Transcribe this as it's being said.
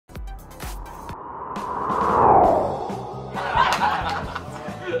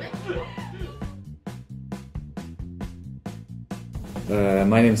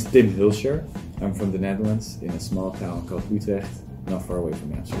My name is Tim Hilscher. I'm from the Netherlands in a small town called Utrecht, not far away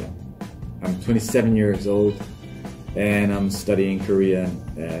from Amsterdam. I'm 27 years old and I'm studying Korean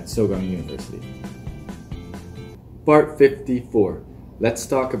at Sogang University. Part 54. Let's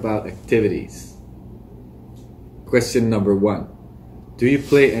talk about activities. Question number 1. Do you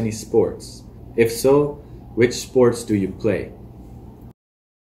play any sports? If so, which sports do you play?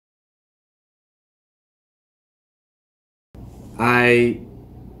 I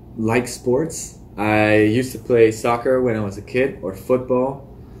like sports. I used to play soccer when I was a kid, or football.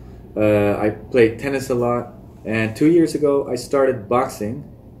 I played tennis a lot, and 2 years ago I started boxing,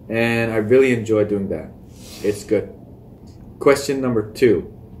 and I really enjoy doing that. It's good. Question number 2.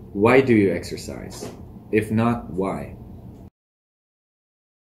 Why do you exercise? If not, why?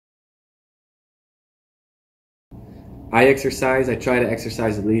 I exercise. I try to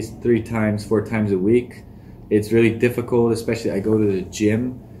exercise at least 3 times, 4 times a week. It's really difficult, especially I go to the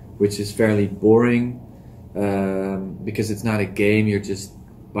gym, which is fairly boring because it's not a game, you're just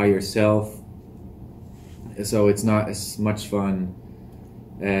by yourself. So it's not as much fun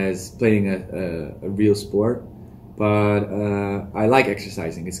as playing a real sport. But I like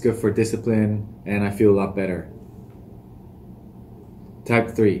exercising. It's good for discipline and I feel a lot better.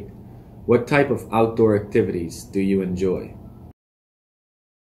 Type 3. What type of outdoor activities do you enjoy?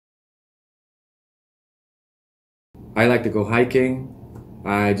 I like to go hiking.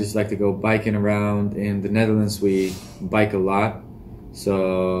 I just like to go biking around. In the Netherlands we bike a lot,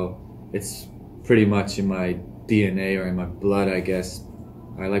 so it's pretty much in my DNA or in my blood, I guess.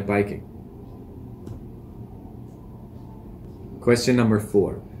 I like biking. Question number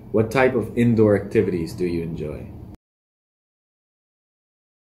 4. What type of indoor activities do you enjoy?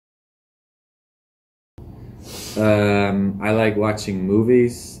 I like watching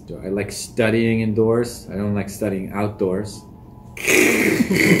movies. I like studying indoors. I don't like studying outdoors.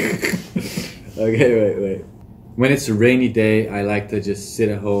 Okay, wait. When it's a rainy day, I like to just sit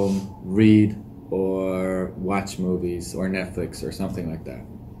at home, read, or watch movies, or Netflix, or something like that.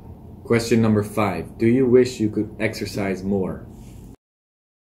 Question number 5. Do you wish you could exercise more?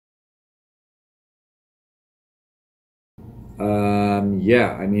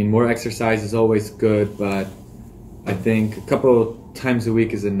 Yeah, I mean, more exercise is always good, but I think a couple times a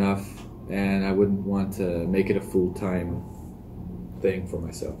week is enough, and I wouldn't want to make it a full-time thing for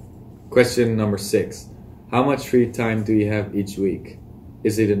myself. Question number 6. How much free time do you have each week?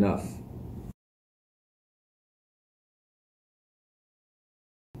 Is it enough?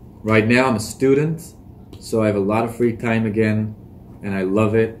 Right now I'm a student, so I have a lot of free time again, and I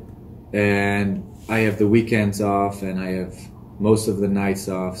love it. And I have the weekends off, and I have most of the nights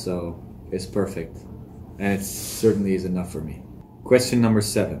off, so it's perfect. And it certainly is enough for me. Question number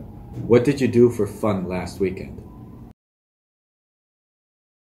 7. What did you do for fun last weekend?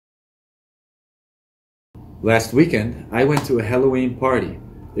 Last weekend, I went to a Halloween party.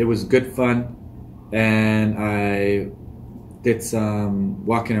 It was good fun, and I did some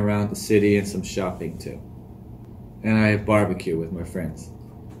walking around the city and some shopping too. And I had barbecue with my friends.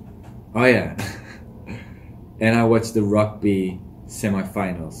 Oh yeah. And I watched the rugby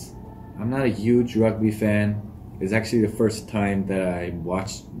semifinals. I'm not a huge rugby fan. It's actually the first time that I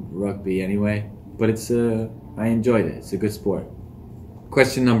watched rugby anyway, but I enjoyed it. It's a good sport.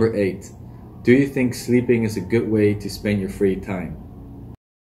 Question number 8. Do you think sleeping is a good way to spend your free time?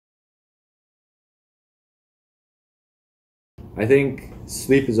 I think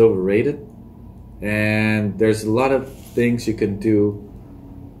sleep is overrated, and there's a lot of things you can do,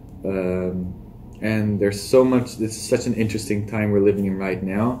 and there's so much. It's such an interesting time we're living in right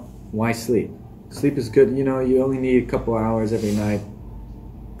now. Why sleep? Sleep is good, you know, you only need a couple hours every night.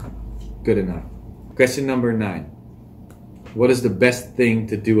 Good enough. Question number 9. What is the best thing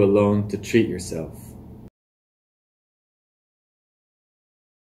to do alone to treat yourself?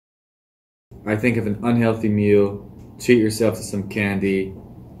 I think of an unhealthy meal, treat yourself to some candy,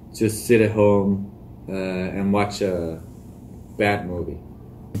 just sit at home and watch a bad movie.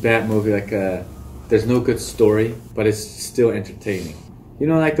 Bad movie, like there's no good story, but it's still entertaining. You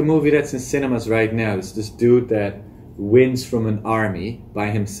know, like the movie that's in cinemas right now, it's this dude that wins from an army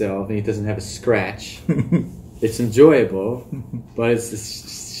by himself and he doesn't have a scratch. It's enjoyable, but it's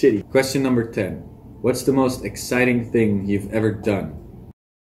shitty. Question number 10. What's the most exciting thing you've ever done?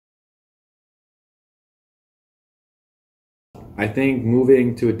 I think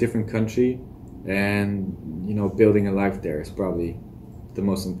moving to a different country and, you know, building a life there is probably the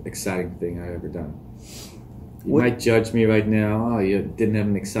most exciting thing I've ever done. You might judge me right now, oh, you didn't have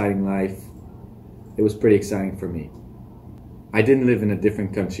an exciting life. It was pretty exciting for me. I didn't live in a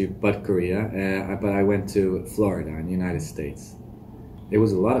different country but Korea, but I went to Florida in the United States. it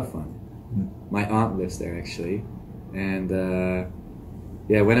was a lot of fun. My aunt lives there actually, and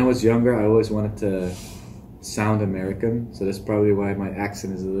yeah, when I was younger, I always wanted to sound American, so that's probably why my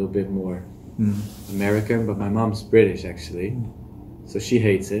accent is a little bit more American. But my mom's British actually, so she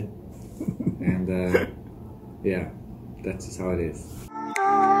hates it, and yeah, that's just how it is.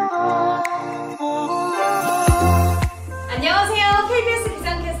 안녕하세요. KBS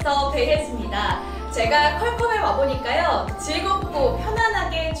기상캐스터 배혜수입니다. 제가 컬컴에 와보니까요, 즐겁고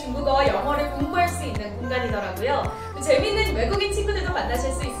편안하게 중국어와 영어를 공부할 수 있는 공간이더라고요. 재미있는 외국인 친구들도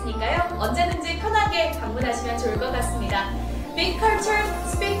만나실 수 있으니까요, 언제든지 편하게 방문하시면 좋을 것 같습니다. Big culture,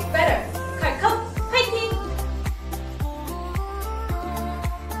 speak better. 컬컴